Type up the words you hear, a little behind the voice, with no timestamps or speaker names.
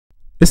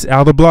It's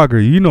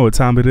AlTheBlogger. You know what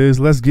time it is.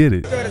 Let's get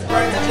it.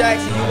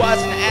 Jackson, you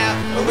watching the app?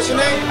 What's your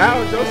name? Al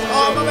Joseph.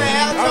 Oh, my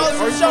man, Al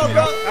Joseph Show,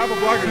 bro.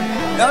 AlTheBlogger.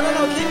 No,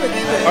 keep it.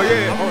 Oh,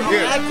 yeah. Oh,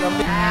 yeah.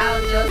 Al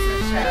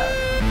Joseph Show.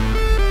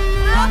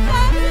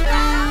 Welcome to the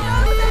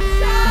Al Joseph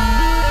Show.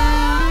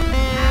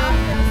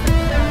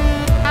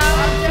 Al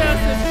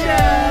Joseph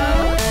Show.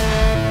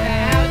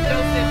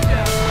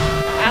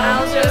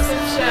 Al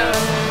Joseph Show.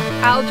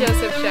 Al Joseph Show. Al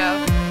Joseph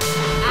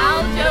Show.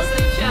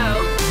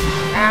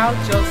 Al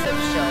Joseph Show. Al Joseph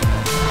Show.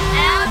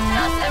 Al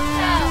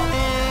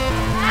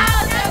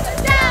Joseph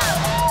Show.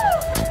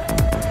 Al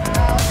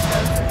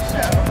Joseph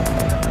Show.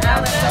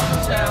 Al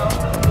Joseph Show.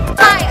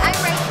 Hi, I'm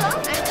Rachel.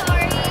 I'm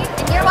Tori,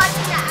 and you're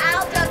watching the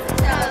Al Joseph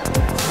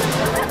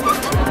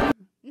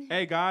Show.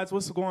 Hey guys,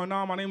 what's going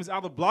on? My name is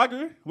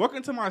AlTheBlogger.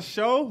 Welcome to my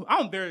show.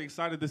 I'm very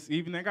excited this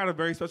evening. I got a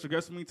very special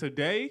guest with me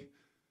today.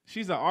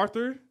 She's an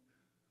author,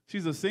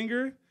 she's a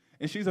singer,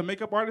 and she's a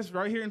makeup artist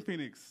right here in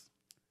Phoenix.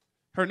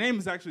 Her name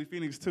is actually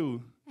Phoenix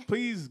too.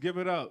 Please give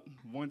it up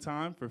one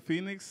time for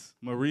Phoenix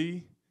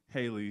Marie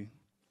Haley.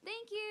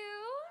 Thank you.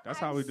 That's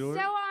how we do it.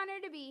 I'm so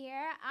honored to be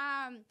here.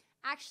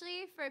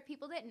 Actually, for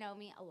people that know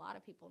me, a lot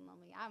of people know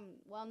me. I'm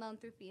well known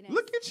through Phoenix.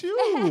 Look at you.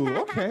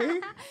 Okay.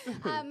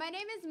 My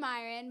name is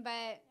Myran,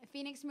 but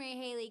Phoenix Marie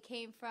Haley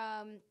came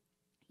from,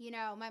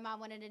 my mom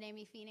wanted to name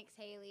me Phoenix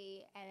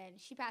Haley, and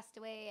she passed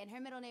away, and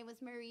her middle name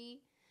was Marie.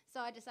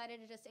 So I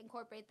decided to just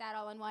incorporate that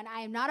all in one.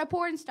 I am not a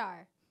porn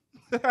star.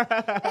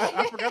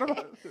 I forgot about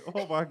it.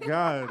 Oh my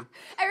God.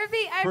 I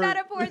repeat, I'm not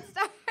a porn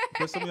star.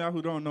 For some of y'all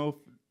who don't know,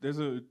 there's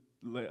a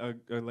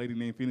lady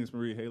named Phoenix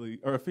Marie Haley,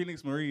 or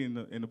Phoenix Marie in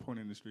the porn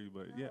industry,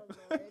 but yeah.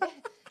 Lord.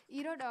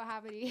 You don't know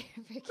how many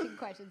freaking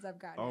questions I've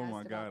gotten. Oh asked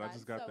my God, about I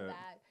just got so that.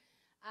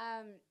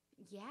 Bad.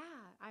 Yeah,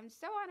 I'm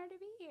so honored to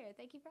be here.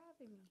 Thank you for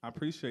having me. I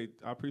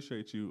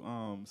appreciate you.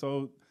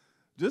 So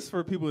just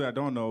for people that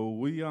don't know,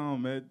 we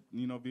met,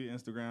 via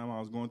Instagram. I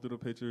was going through the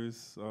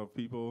pictures of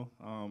people.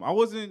 I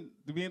wasn't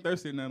being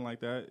thirsty or nothing like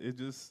that. It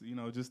just,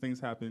 just things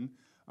happen.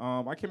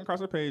 I came across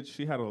her page.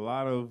 She had a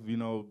lot of,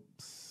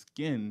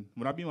 skin.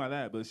 What I mean by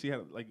that, but she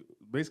had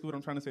basically what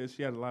I'm trying to say is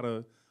she had a lot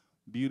of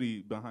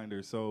beauty behind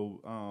her.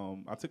 So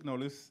I took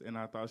notice and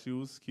I thought she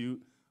was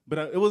cute.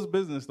 But it was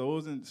business though. It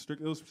wasn't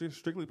strict. It was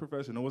strictly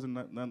professional. It wasn't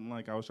nothing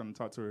like I was trying to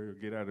talk to her or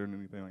get at her or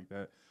anything like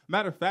that.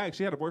 Matter of fact,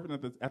 she had a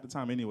boyfriend at the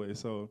time anyway.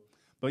 So,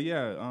 but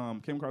yeah,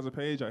 came across her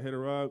page. I hit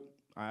her up.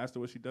 I asked her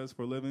what she does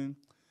for a living.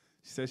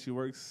 She says she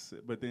works,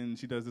 but then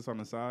she does this on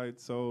the side.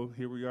 So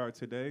here we are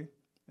today.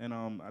 And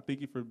I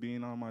thank you for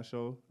being on my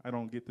show. I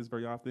don't get this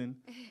very often.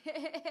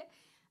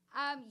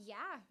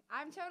 Yeah,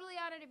 I'm totally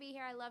honored to be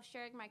here. I love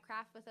sharing my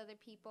craft with other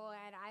people,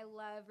 and I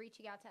love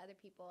reaching out to other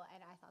people,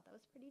 and I thought that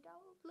was pretty dope.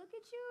 Look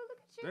at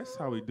you. That's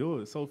how we do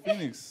it. So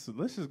Phoenix,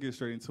 let's just get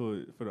straight into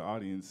it for the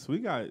audience.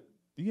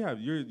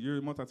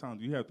 You're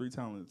multi-talented. You have 3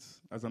 talents.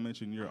 As I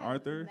mentioned, you're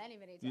Arthur. Many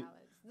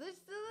talents. These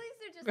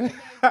are just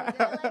I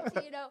like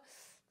to,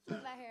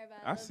 flip my hair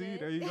about I see.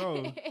 There you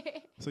go.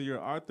 So you're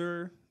an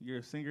author, you're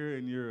a singer,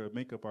 and you're a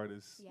makeup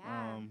artist.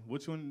 Yeah.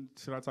 Which one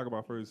should I talk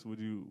about first? Would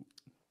you?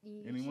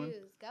 Anyone?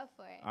 Choose. Go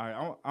for it.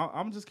 All right.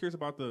 I'm just curious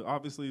about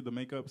obviously the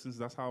makeup, since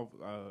that's how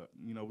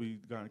we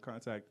got in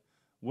contact.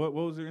 What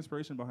was your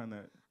inspiration behind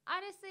that?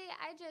 Honestly,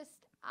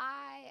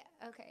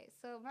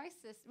 so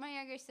my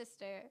younger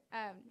sister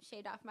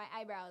shaved off my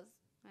eyebrows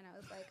when I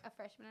was like a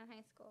freshman in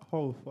high school.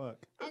 Oh fuck.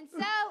 And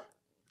so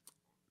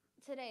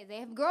today they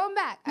have grown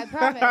back, I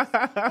promise.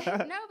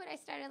 No, but I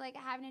started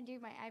having to do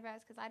my eyebrows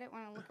because I didn't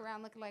want to look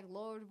around looking like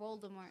Lord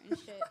Voldemort and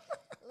shit.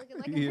 Looking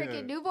like a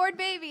freaking newborn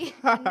baby.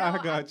 No, I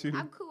got you.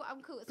 I'm cool.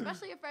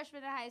 Especially a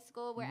freshman in high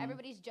school where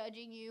everybody's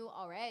judging you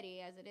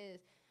already as it is.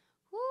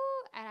 Woo!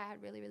 And I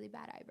had really, really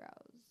bad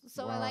eyebrows.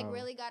 So wow. I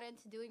really got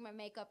into doing my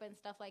makeup and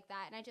stuff like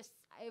that. And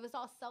it was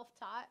all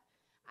self-taught.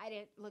 I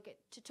didn't look at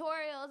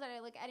tutorials. I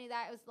didn't look at any of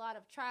that. It was a lot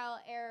of trial,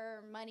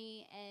 error,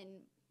 money, and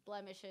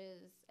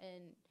blemishes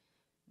and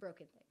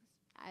broken things.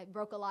 I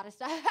broke a lot of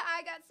stuff.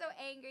 I got so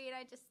angry and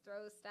I just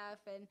throw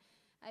stuff and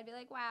I'd be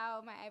like,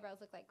 wow, my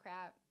eyebrows look like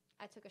crap.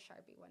 I took a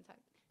Sharpie one time.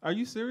 Are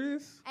you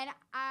serious? And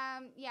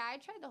yeah, I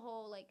tried the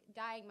whole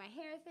dyeing my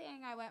hair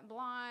thing. I went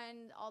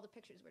blonde. All the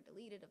pictures were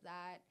deleted of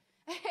that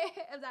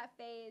of that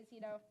phase,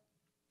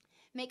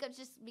 Makeup's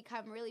just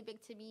become really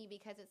big to me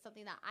because it's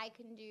something that I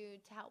can do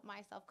to help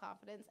my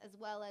self-confidence, as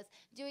well as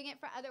doing it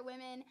for other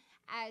women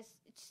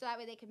so that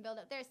way they can build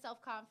up their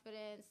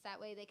self-confidence, that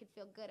way they can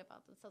feel good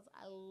about themselves.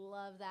 I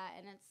love that,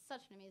 and it's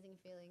such an amazing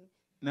feeling.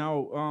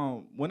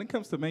 Now, when it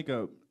comes to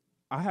makeup,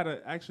 I had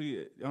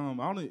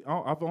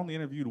I've only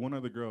interviewed one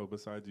other girl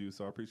besides you,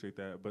 so I appreciate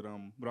that. But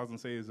what I was gonna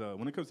say is,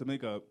 when it comes to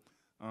makeup,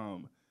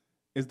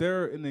 is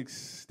there an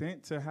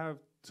extent to have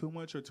too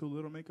much or too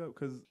little makeup?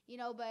 Because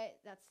but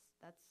that's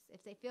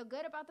if they feel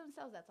good about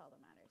themselves, that's all that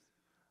matters.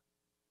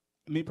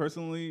 Me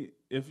personally,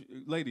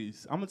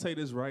 ladies, I'm gonna tell you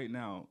this right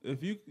now.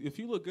 If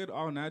you look good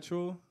all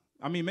natural,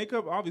 I mean,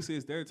 makeup obviously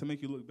is there to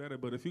make you look better.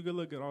 But if you could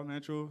look good all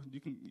natural,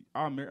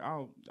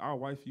 I'll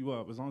wife you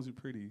up as long as you're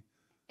pretty.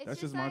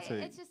 That's just my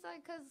take. It's just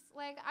like, cause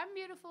like I'm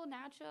beautiful,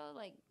 natural,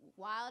 like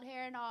wild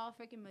hair and all,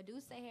 freaking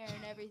Medusa hair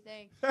and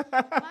everything.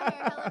 My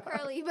hair hella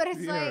curly, but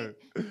it's like,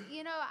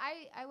 you know,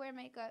 I wear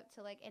makeup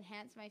to like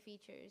enhance my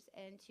features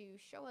and to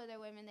show other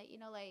women that, you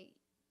know, like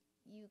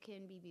you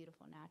can be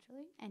beautiful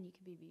naturally and you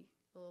can be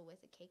beautiful with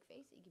a cake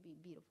face. You can be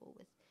beautiful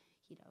with,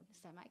 you know,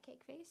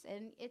 semi-cake face,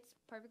 and it's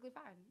perfectly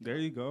fine. There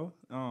you go.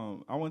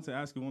 I want to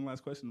ask you one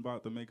last question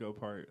about the makeup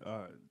part.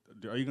 Are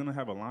you gonna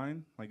have a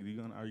line? Like, are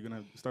you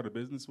gonna start a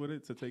business with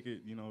it to take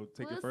it, you know,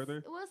 take it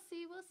further? We'll see.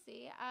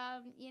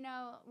 You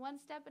know, one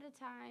step at a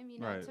time. You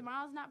know,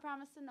 tomorrow's not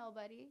promised to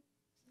nobody.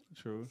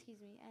 True.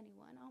 Excuse me,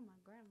 anyone. Oh, my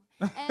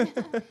grandma. And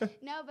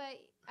no, but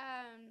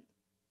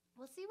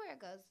we'll see where it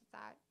goes with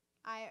that.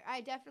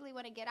 I definitely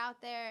want to get out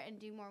there and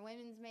do more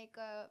women's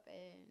makeup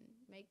and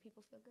make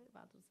people feel good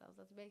about themselves.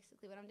 That's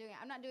basically what I'm doing.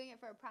 I'm not doing it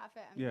for a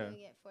profit. I'm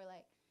doing it for,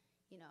 like,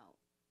 you know,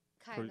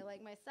 kind of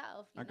like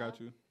myself. I got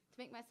you. To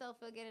make myself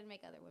feel good and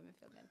make other women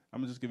feel good. I'm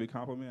gonna just give you a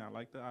compliment. I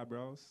like the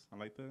eyebrows. I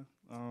like the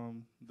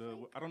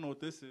I don't know what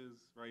this is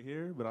right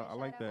here, but I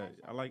like that.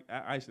 I like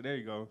there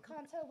you go.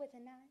 Contour with a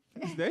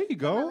knife. There you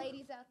go. For my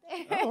ladies out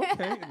there. Oh,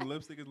 okay. And the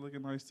lipstick is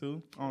looking nice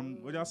too.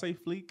 What y'all say,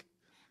 fleek?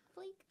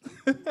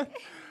 Fleek.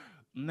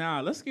 Now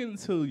let's get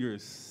into your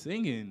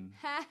singing.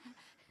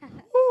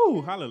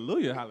 Woo!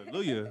 Hallelujah!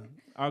 Hallelujah!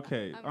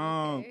 Okay.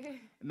 Now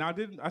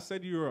I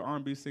said you were an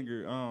R&B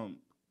singer.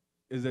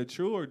 Is that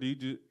true, or do you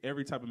do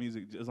every type of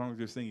music as long as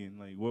you're singing?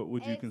 Like, what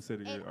would you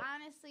consider your? It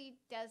honestly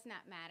does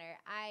not matter.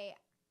 I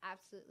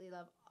absolutely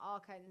love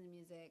all kinds of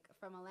music,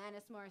 from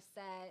Alanis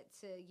Morissette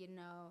to, you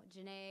know,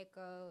 Jhene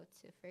Aiko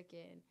to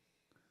freaking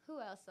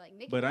who else, like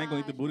Nicki Minaj. But I ain't gonna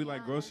eat the booty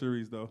like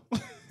groceries though.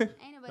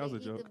 Ain't nobody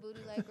eat the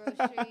booty like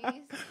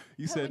groceries.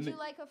 You said would you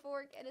like a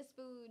fork and a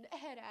spoon,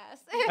 head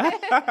ass?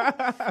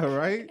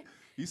 Right?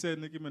 You said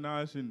Nicki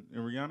Minaj and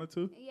Rihanna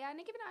too? Yeah,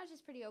 Nicki Minaj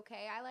is pretty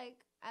okay. I like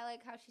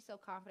how she's so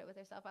confident with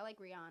herself. I like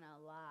Rihanna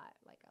a lot.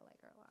 I like her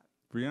a lot.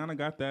 Rihanna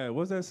got that.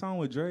 What's that song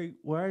with Drake?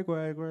 Wag.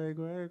 I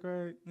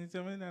don't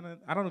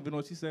even know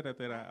what she said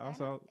after that.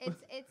 Also,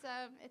 it's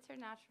her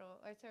natural,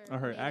 or it's her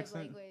native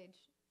accent language.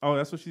 Oh,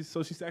 that's what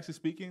she's actually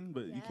speaking,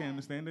 but you can't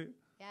understand it?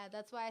 Yeah,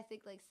 that's why I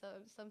think like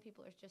some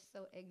people are just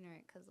so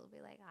ignorant, because they'll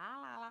be like,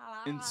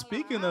 And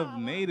speaking of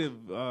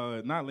native,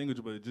 not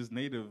language, but just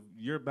native,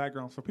 your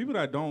background, for people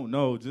that don't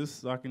know,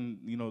 just so I can,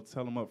 you know,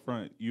 tell them up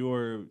front,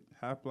 you're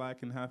half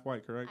black and half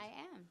white, correct? I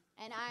am.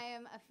 And I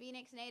am a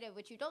Phoenix native,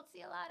 which you don't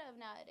see a lot of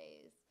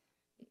nowadays.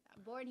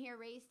 Born here,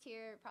 raised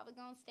here, probably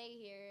gonna stay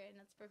here, and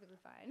that's perfectly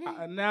fine.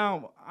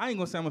 Now, I ain't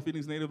gonna say I'm a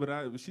Phoenix native,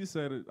 but she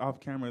said it off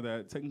camera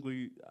that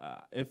technically,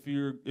 if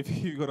you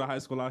go to high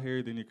school out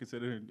here, then you're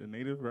considered a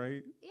native,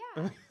 right?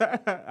 Yeah.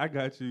 I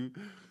got you.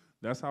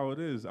 That's how it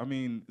is. I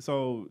mean,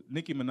 so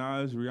Nicki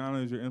Minaj,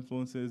 Rihanna is your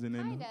influences, and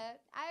then kinda.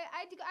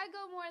 I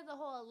go more the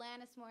whole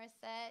Alanis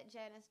Morissette,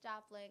 Janis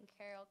Joplin,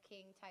 Carole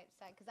King type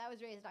side, because I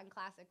was raised on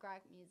classic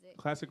rock music.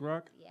 Classic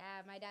rock?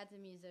 Yeah, my dad's a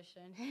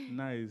musician.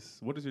 Nice.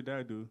 What does your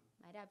dad do?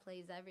 My dad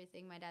plays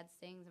everything. My dad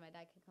sings. My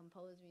dad can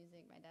compose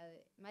music.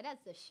 My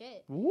dad's the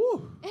shit.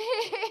 Woo!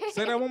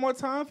 Say that one more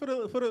time for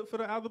the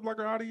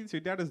AlTheBlogger audience.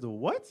 Your dad is the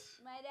what?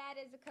 My dad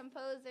is a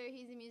composer.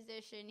 He's a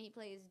musician. He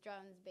plays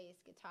drums,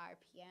 bass, guitar,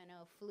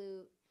 piano,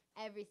 flute,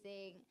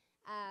 everything.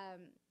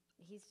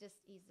 He's the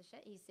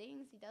shit. He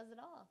sings. He does it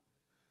all.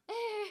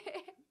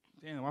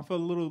 Damn, I feel a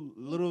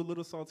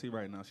little salty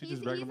right now. She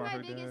just bragging about her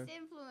dad. He's my biggest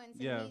influence.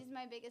 And he's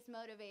my biggest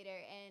motivator.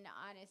 And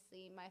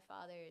honestly, my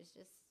father is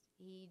just,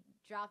 he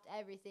dropped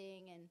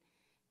everything and,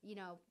 you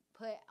know,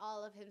 put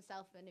all of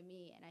himself into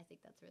me. And I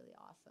think that's really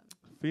awesome.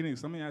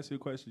 Phoenix, let me ask you a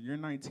question. You're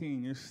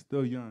 19. You're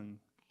still young.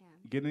 I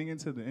am. Getting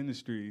into the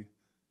industry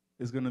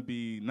is going to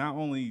be not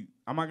only,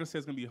 I'm not going to say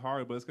it's going to be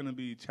hard, but it's going to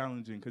be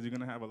challenging because you're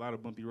going to have a lot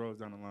of bumpy roads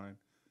down the line.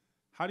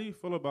 How do you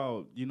feel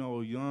about, you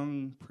know,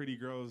 young, pretty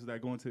girls that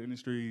go into the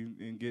industry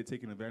and get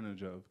taken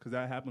advantage of? Because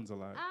that happens a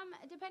lot.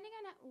 Depending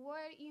on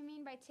what you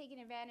mean by taken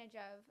advantage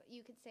of,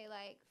 you could say,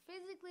 like,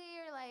 physically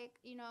or, like,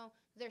 you know,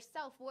 their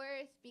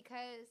self-worth.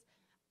 Because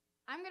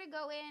I'm going to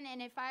go in, and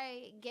if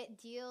I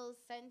get deals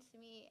sent to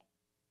me,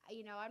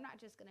 you know, I'm not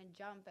just going to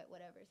jump at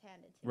whatever's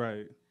handed to me.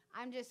 Right.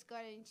 I'm just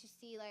going to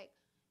see, like,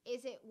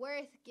 is it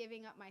worth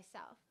giving up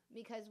myself?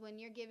 Because when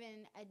you're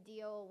given a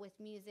deal with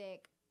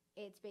music,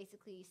 it's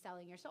basically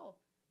selling your soul.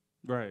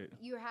 Right.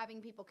 You're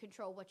having people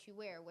control what you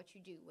wear, what you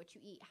do, what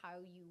you eat, how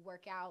you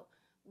work out,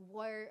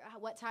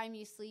 what time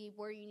you sleep,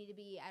 where you need to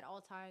be at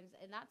all times.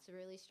 And that's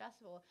really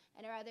stressful.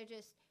 And I'd rather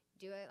just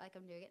do it like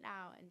I'm doing it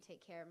now and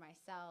take care of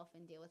myself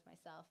and deal with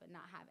myself and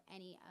not have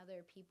any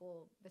other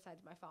people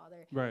besides my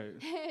father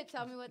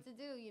tell me what to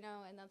do, you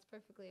know, and that's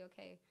perfectly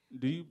okay.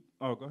 Do you,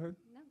 go ahead. No, go ahead.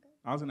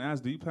 I was going to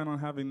ask, do you plan on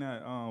having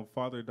that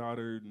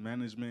father-daughter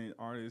management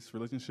artist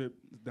relationship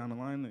down the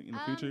line in the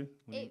future?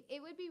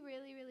 It would be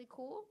really, really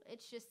cool.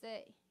 It's just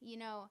that, you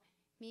know,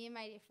 me and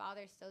my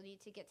father still need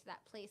to get to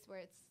that place where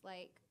it's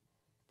like,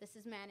 this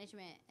is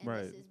management and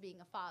this is being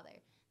a father.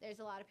 there's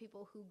a lot of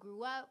people who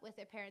grew up with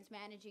their parents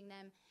managing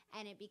them,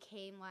 and it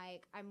became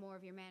like, I'm more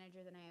of your manager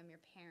than I am your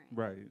parent.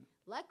 Right.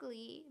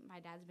 Luckily, my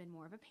dad's been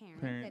more of a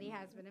parent than he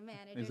has been a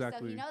manager. Exactly.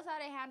 So he knows how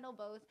to handle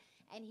both,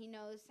 and he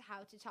knows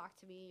how to talk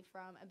to me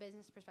from a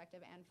business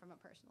perspective and from a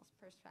personal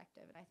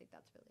perspective, and I think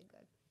that's really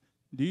good.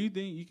 Do you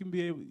think you can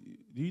be able?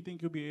 Do you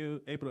think you'll be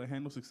able to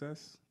handle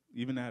success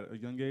even at a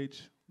young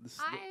age?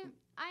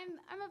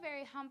 I'm a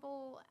very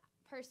humble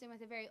person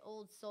with a very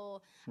old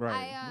soul.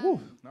 Right.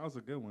 Woo, that was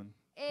a good one.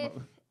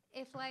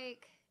 If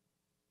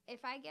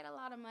I get a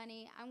lot of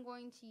money, I'm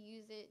going to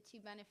use it to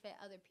benefit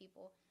other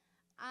people.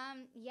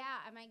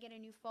 Yeah, I might get a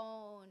new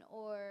phone,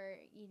 or,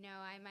 you know,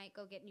 I might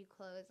go get new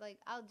clothes. Like,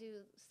 I'll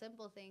do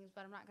simple things,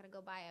 but I'm not going to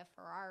go buy a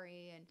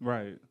Ferrari and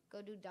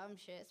go do dumb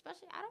shit.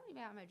 Especially, I don't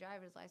even have my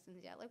driver's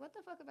license yet. Like, what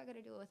the fuck am I going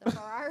to do with a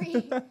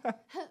Ferrari?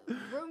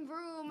 Vroom,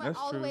 vroom, That's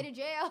all true. the way to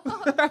jail.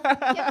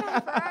 Get my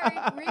Ferrari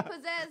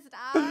repossessed.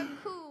 I'm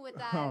cool with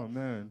that. Oh,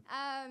 man.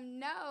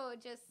 No,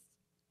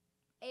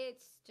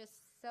 it's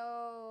just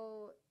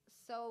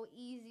so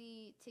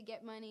easy to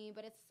get money,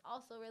 but it's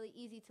also really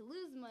easy to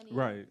lose money.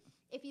 Right.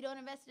 If you don't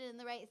invest it in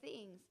the right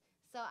things.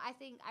 So I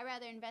think I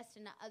rather invest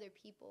in other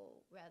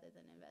people rather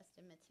than invest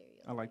in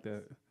material. I like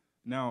that.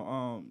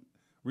 Now,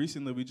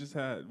 recently we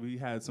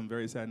had some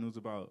very sad news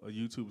about a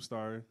YouTube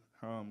star,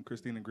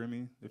 Christina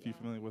Grimmie. If you're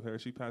familiar with her,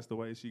 she passed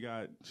away. She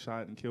got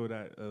shot and killed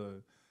at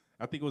I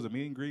think it was a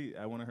meet and greet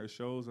at one of her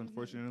shows.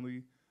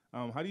 Unfortunately,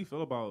 how do you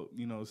feel about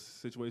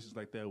situations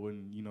like that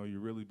when you're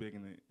really big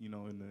in the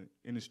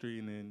industry,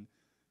 and then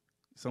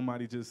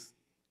somebody just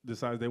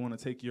decides they want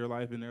to take your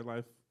life and their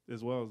life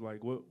as well?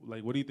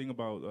 What do you think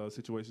about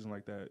situations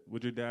like that?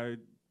 Would your dad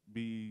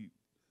be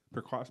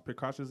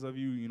precautious of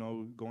you,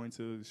 going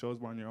to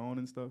shows on your own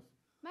and stuff?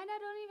 My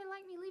dad don't even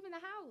like me leaving the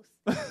house.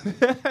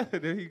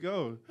 There you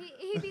go.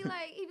 He'd be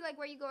like,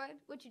 where you going?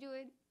 What you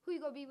doing? Who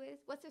you gonna be with?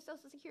 What's their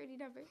social security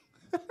number?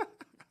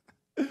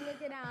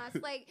 Looking at us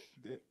like,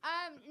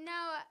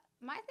 no.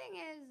 My thing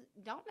is,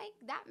 don't make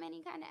that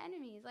many kind of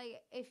enemies.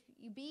 Like, if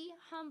you be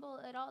humble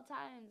at all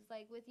times,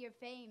 like with your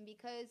fame,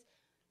 because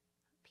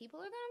people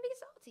are gonna be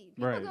salty.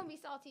 People are gonna be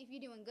salty if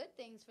you're doing good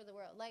things for the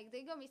world. Like,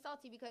 they're gonna be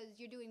salty because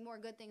you're doing more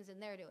good things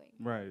than they're doing.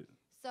 Right.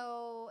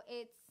 So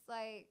it's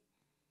like,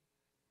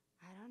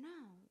 I don't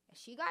know.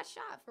 She got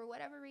shot for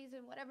whatever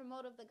reason, whatever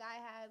motive the guy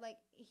had. Like,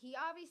 he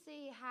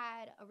obviously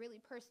had a really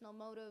personal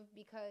motive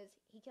because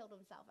he killed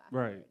himself after.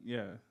 Right.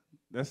 Yeah.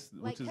 That's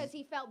like, because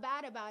he felt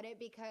bad about it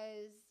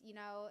because,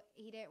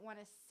 he didn't want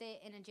to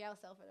sit in a jail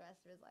cell for the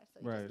rest of his life. So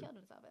he just killed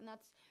himself. And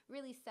that's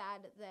really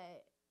sad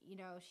that,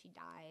 she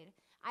died.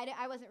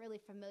 I wasn't really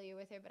familiar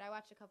with her, but I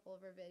watched a couple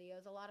of her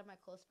videos. A lot of my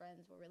close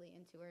friends were really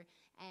into her,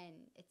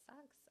 and it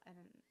sucks. I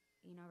don't,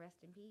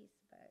 rest in peace.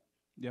 But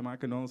yeah, my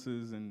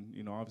condolences, and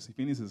obviously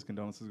Phoenix's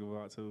condolences go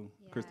out to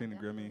Christina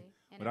Grimmie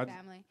and her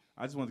family.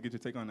 I just wanted to get your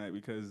take on that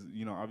because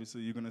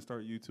obviously you're gonna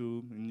start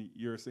YouTube, and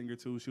you're a singer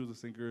too. She was a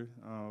singer.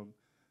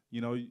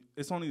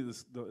 It's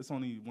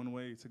only one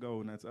way to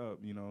go, and that's up.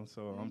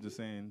 So I'm just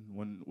saying,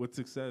 with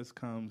success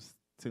comes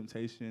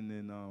temptation,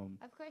 and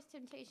of course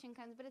temptation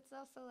comes, but it's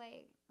also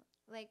like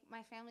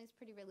my family's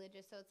pretty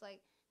religious, so it's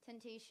like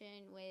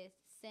temptation with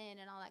sin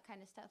and all that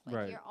kind of stuff.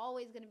 Like, you're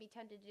always going to be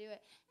tempted to do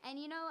it. And,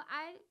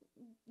 I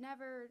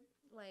never,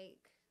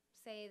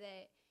 say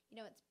that,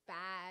 it's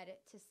bad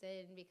to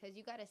sin, because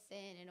you got to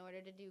sin in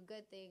order to do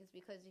good things,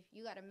 because if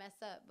you got to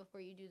mess up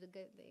before you do the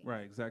good things.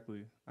 Right,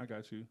 exactly. I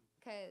got you.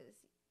 Because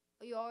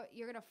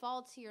you're going to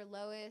fall to your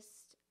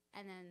lowest,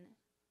 and then,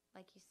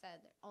 like you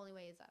said, the only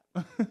way is up.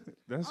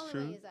 That's only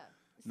true. Only way is up.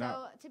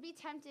 So to be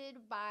tempted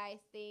by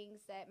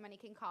things that money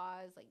can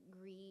cause, like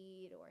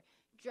greed or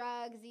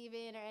drugs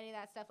even, or any of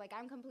that stuff, like,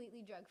 I'm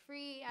completely drug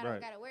free. I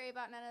don't got to worry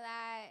about none of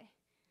that.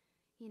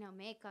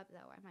 Makeup,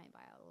 though, I might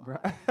buy a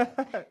lot.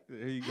 Right.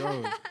 There you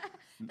go.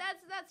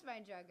 That's my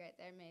drug right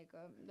there,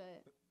 makeup.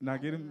 But now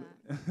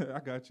I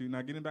got you.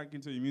 Now getting back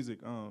into your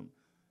music,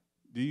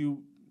 do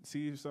you see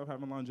yourself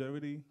having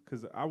longevity?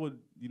 Because I would,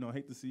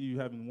 hate to see you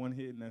having one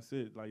hit and that's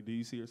it. Like, do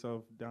you see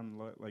yourself down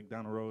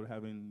the road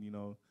having,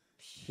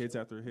 hits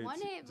after hits? One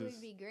hit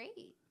would be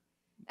great.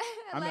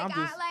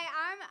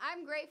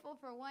 I'm grateful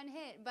for one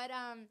hit, but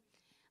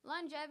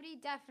longevity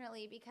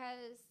definitely,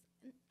 because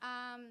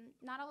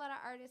not a lot of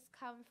artists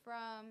come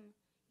from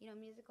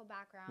musical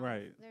backgrounds.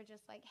 Right. They're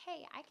just like,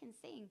 hey, I can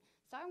sing,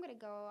 so I'm gonna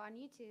go on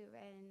YouTube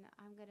and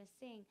I'm gonna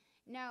sing.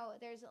 No,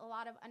 there's a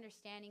lot of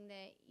understanding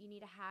that you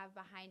need to have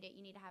behind it.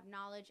 You need to have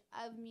knowledge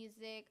of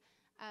music,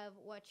 of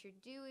what you're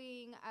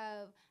doing,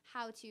 of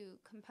how to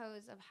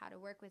compose, of how to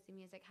work with the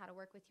music, how to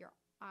work with your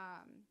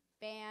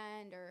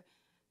band, or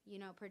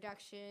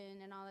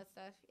production and all that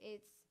stuff.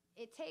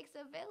 It takes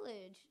a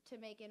village to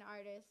make an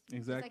artist.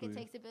 Exactly. Just like it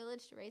takes a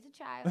village to raise a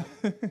child.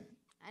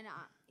 And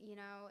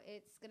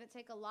it's gonna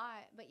take a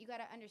lot, but you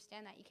gotta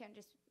understand that you can't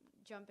just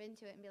jump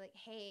into it and be like,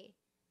 hey,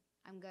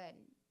 I'm good,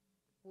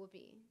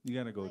 whoopee. You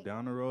gotta go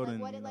down the road,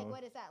 what is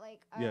that,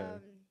 like?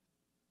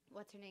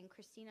 What's her name,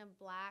 Christina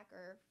Black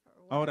or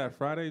oh, that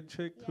Friday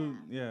chick who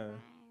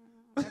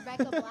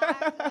Rebecca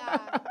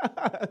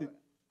Black.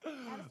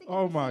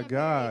 Oh my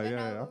God! But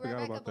Yeah, no, I forgot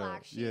Rebecca about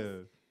Black, that.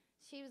 Yeah.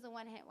 She was a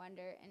one-hit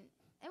wonder, and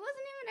it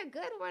wasn't even a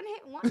good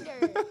one-hit wonder.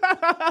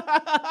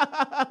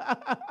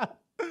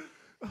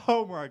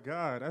 Oh my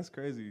God, that's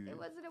crazy. It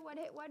wasn't a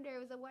one-hit wonder. It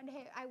was a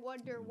one-hit. I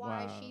wonder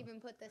why Wow. she even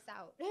put this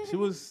out. She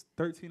was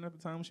 13 at the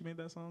time when she made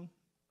that song.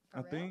 For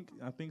I real?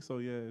 think so.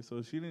 Yeah.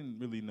 So she didn't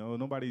really know.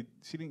 Nobody.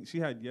 She didn't. She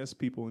had yes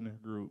people in her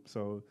group,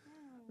 so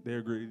they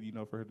agreed,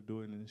 for her to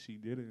do it, and she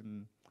did it,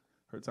 and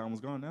her time was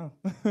gone now.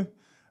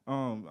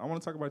 I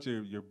want to talk about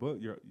your book,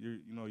 your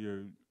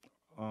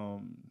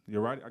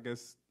writing. I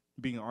guess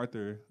being an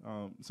author.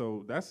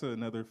 So that's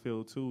another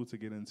field too to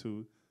get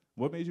into.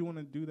 What made you want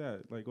to do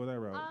that? Like go that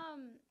route?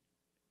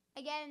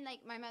 Again,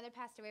 like my mother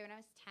passed away when I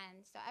was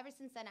 10, so ever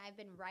since then I've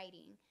been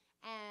writing.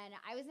 And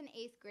I was in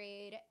 8th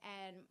grade,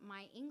 and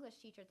my English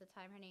teacher at the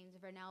time, her name's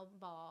Vernell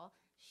Ball.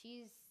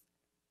 She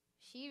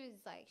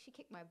was like, she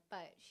kicked my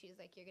butt. She was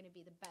like, "You're gonna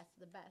be the best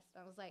of the best."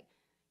 And I was like,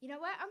 you know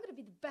what? I'm gonna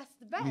be the best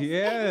of the best.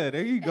 Yeah,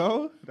 there you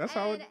go. That's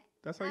how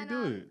you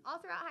do it. All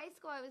throughout high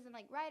school, I was in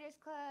like writers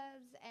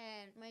clubs,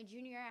 and my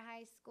junior year of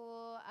high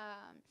school,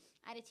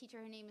 I had a teacher.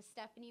 Her name is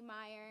Stephanie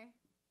Meyer.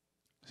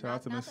 Shout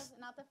out to Miss.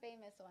 Not the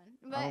famous one.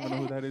 I don't know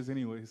who that is,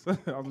 anyways. I was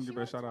gonna give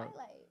her a shout out.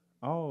 Twilight.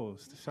 Oh,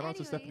 shout out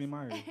to Stephanie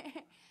Meyer.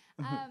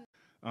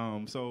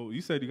 So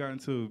you said you got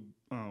into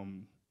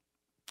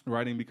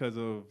writing because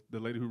of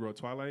the lady who wrote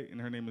Twilight, and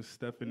her name is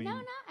Stephanie. No,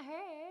 not her.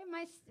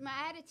 I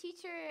had a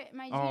teacher,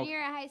 my junior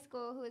year at high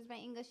school, who was my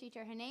English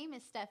teacher. Her name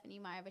is Stephanie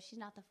Meyer, but she's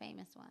not the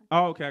famous one.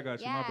 Oh, okay, I got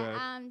you. Yeah, My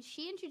bad.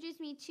 she introduced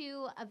me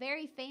to a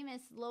very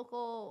famous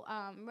local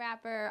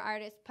rapper,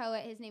 artist,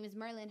 poet. His name is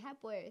Merlin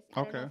Hepworth.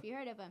 I don't know if you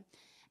heard of him.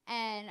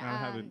 And I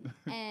haven't.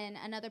 and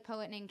another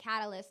poet named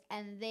Catalyst,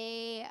 and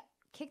they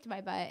kicked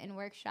my butt in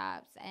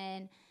workshops,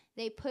 and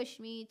they pushed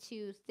me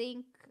to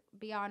think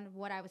beyond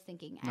what I was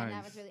thinking, and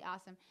that was really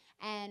awesome.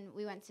 And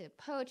we went to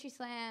poetry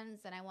slams,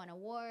 and I won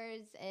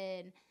awards,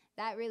 and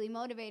that really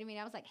motivated me.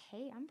 And I was like,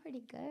 hey, I'm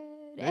pretty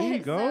good. There you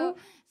go.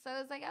 So I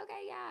was like,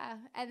 okay, yeah.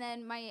 And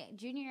then my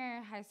junior year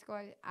of high school,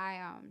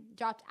 I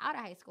dropped out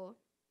of high school.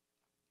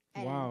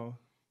 And Wow.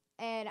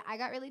 And I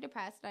got really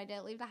depressed, and I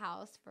didn't leave the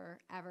house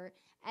forever.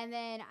 And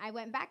then I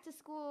went back to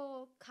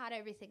school, caught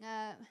everything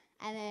up.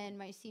 And then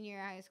my senior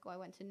year of high school, I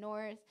went to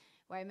North,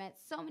 where I met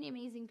so many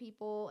amazing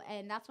people.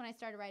 And that's when I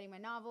started writing my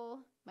novel,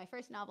 my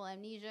first novel,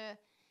 Amnesia.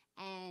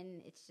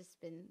 And it's just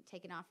been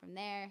taken off from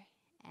there.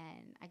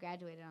 And I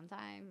graduated on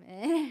time.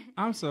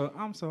 I'm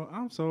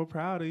so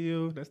proud of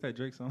you. That's that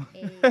Drake song.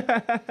 Hey.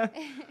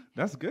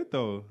 That's good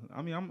though.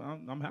 I mean,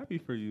 I'm happy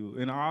for you.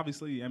 And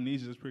obviously,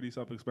 Amnesia is pretty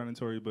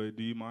self-explanatory. But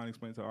do you mind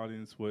explaining to the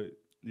audience what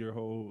your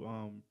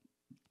whole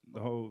the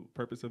whole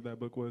purpose of that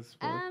book was?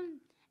 For?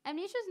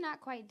 Amnesia's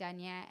not quite done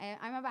yet.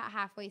 I'm about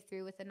halfway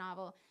through with the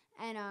novel,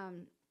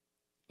 and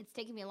it's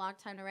taken me a long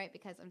time to write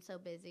because I'm so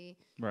busy.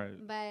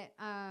 Right. But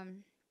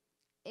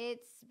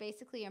it's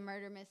basically a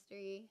murder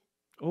mystery.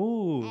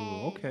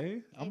 Oh,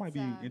 okay. I might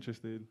be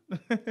interested.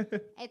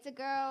 It's a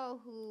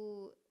girl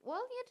who, well,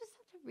 you just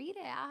have to read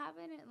it. I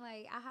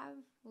have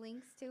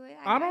links to it.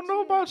 I don't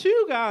know about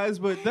you guys,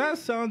 but that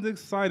sounds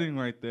exciting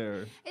right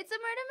there. It's a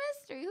murder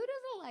mystery. Who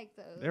doesn't like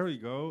those? There we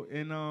go.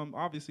 And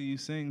obviously you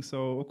sing,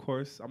 so of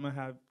course I'm gonna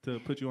have to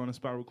put you on the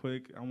spot real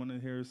quick. I want to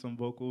hear some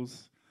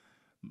vocals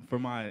for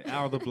my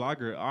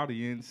AlTheBlogger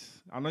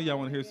audience. I know y'all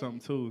want to hear something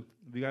too.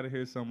 We got to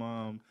hear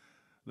some.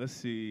 Let's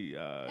see,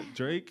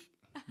 Drake,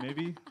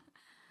 maybe.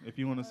 If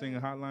you want to sing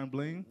a Hotline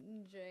Bling,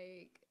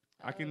 Drake.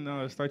 I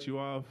can start you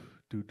off.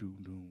 Do doom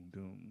doom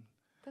doom.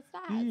 That's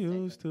not.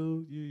 You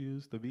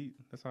used the beat.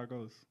 That's how it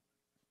goes.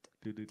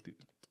 Do do do.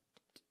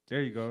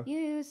 There you go. You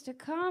used to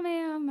call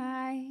me on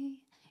my.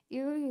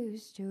 You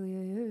used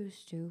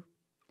to.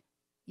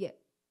 Yeah.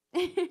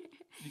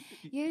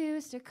 You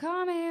used to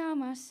call me on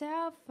my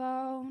cell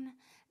phone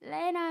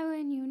late night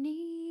when you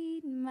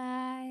need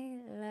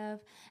my love.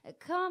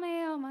 Call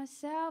me on my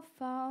cell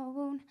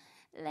phone.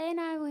 Late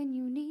night when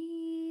you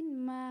need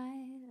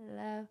my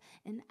love.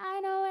 And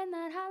I know when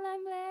that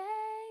hotline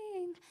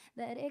bling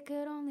that it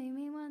could only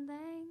mean one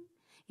thing.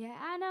 Yeah,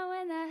 I know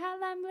when that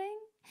hotline bling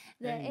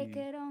that it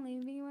could only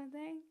mean one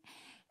thing.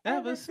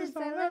 Ever since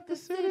I left the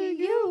city,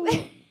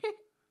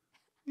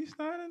 you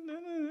started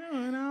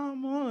running out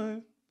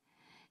more.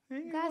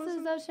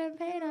 Glasses of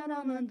champagne out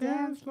on the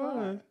dance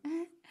floor.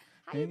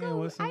 How you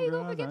gonna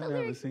forget the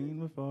lyrics? Seen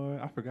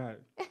before. I forgot.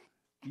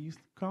 You used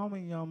to call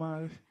me on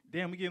my...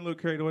 Damn, we getting a little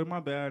carried away.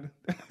 My bad.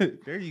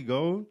 There you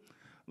go.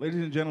 Ladies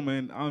and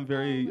gentlemen, I'm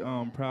very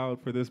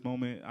proud for this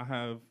moment. I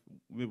have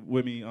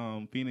with me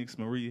Phoenix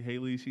Marie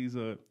Haley. She's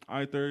a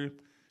author.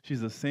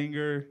 She's a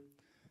singer.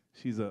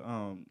 She's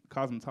a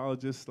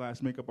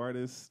cosmetologist / makeup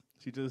artist.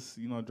 She just,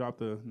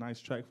 dropped a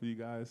nice track for you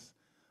guys.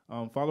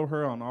 Follow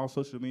her on all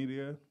social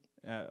media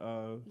at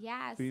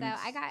Phoenix.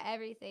 So I got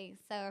everything.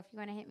 So if you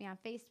want to hit me on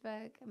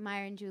Facebook,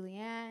 Myran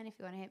Julianne. If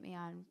you want to hit me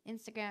on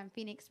Instagram,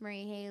 Phoenix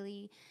Marie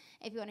Haley.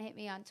 If you want to hit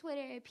me on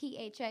Twitter,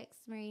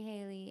 PHX Marie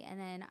Haley. And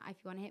then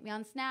if you want to hit me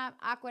on Snap,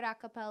 Awkward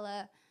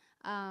Acapella.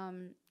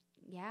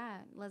 yeah,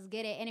 let's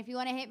get it. And if you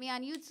want to hit me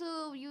on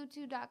YouTube,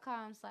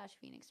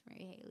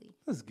 youtube.com/PhoenixMaryHaley.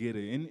 Let's get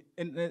it.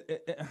 And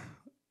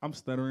I'm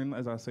stuttering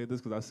as I say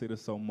this because I say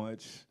this so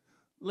much.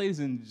 Ladies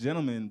and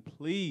gentlemen,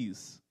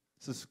 please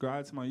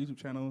subscribe to my YouTube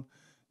channel,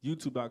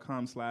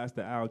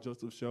 youtube.com/The Al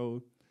Joseph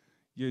Show.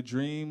 Your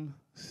dream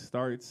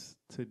starts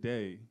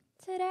today.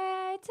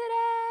 Today.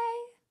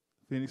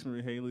 Phoenix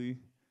Marie Haley,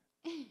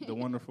 the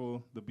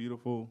wonderful, the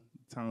beautiful,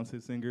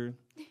 talented singer,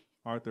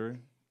 author,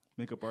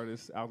 makeup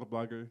artist,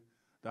 AlTheBlogger,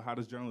 the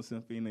hottest journalist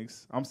in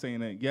Phoenix. I'm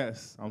saying it.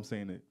 Yes, I'm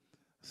saying it.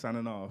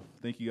 Signing off.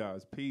 Thank you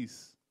guys.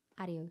 Peace.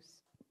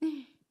 Adios.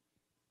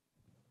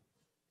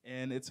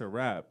 And it's a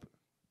wrap.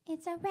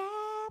 It's a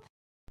wrap.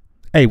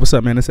 Hey, what's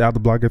up, man? It's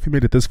AlTheBlogger. If you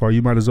made it this far,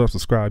 you might as well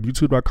subscribe.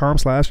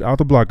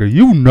 YouTube.com/AlTheBlogger.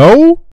 You know?